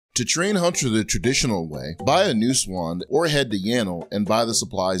To train hunter the traditional way, buy a noose wand or head to Yannel and buy the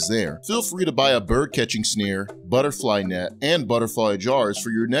supplies there. Feel free to buy a bird catching snare, butterfly net, and butterfly jars for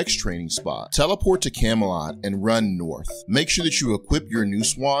your next training spot. Teleport to Camelot and run north. Make sure that you equip your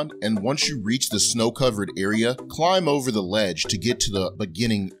noose wand, and once you reach the snow-covered area, climb over the ledge to get to the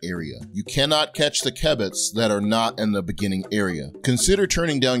beginning area. You cannot catch the kebets that are not in the beginning area. Consider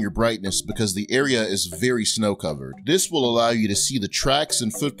turning down your brightness because the area is very snow-covered. This will allow you to see the tracks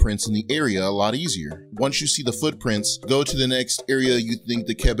and footprints in the area a lot easier. Once you see the footprints, go to the next area you think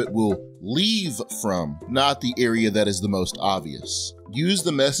the kebet will leave from, not the area that is the most obvious. Use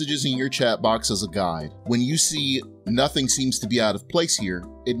the messages in your chat box as a guide. When you see nothing seems to be out of place here,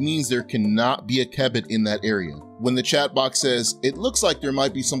 it means there cannot be a kebet in that area. When the chat box says, it looks like there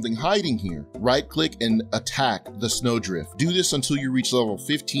might be something hiding here, right-click and attack the snowdrift. Do this until you reach level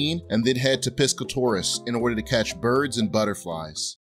 15 and then head to Piscatoris in order to catch birds and butterflies.